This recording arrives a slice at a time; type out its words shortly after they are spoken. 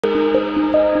We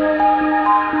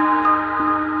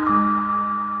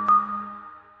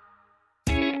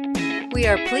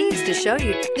are pleased to show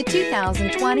you the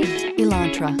 2020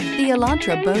 Elantra. The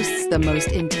Elantra boasts the most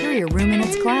interior room in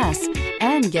its class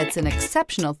and gets an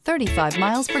exceptional 35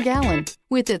 miles per gallon.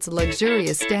 With its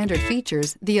luxurious standard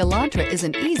features, the Elantra is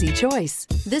an easy choice.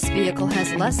 This vehicle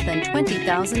has less than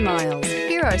 20,000 miles.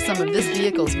 Here are some of this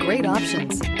vehicle's great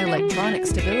options: electronic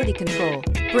stability control,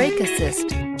 brake assist,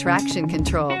 traction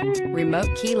control, remote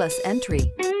keyless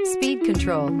entry, speed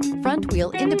control, front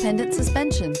wheel independent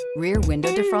suspension, rear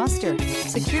window defroster,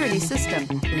 security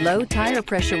system, low tire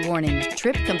pressure warning,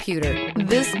 trip computer.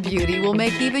 This beauty will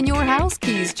make even your house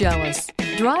keys jealous.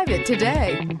 Drive it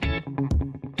today.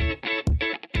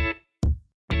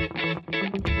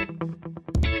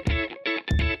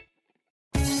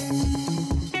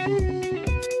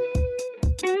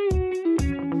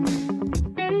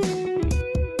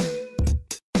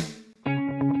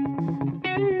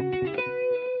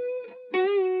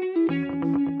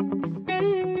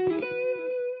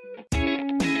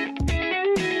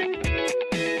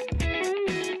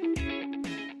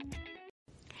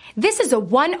 This is a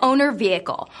one-owner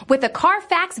vehicle with a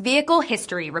Carfax Vehicle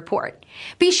History Report.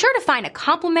 Be sure to find a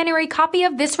complimentary copy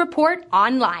of this report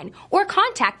online or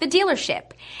contact the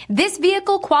dealership. This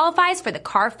vehicle qualifies for the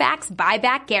Carfax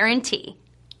Buyback Guarantee.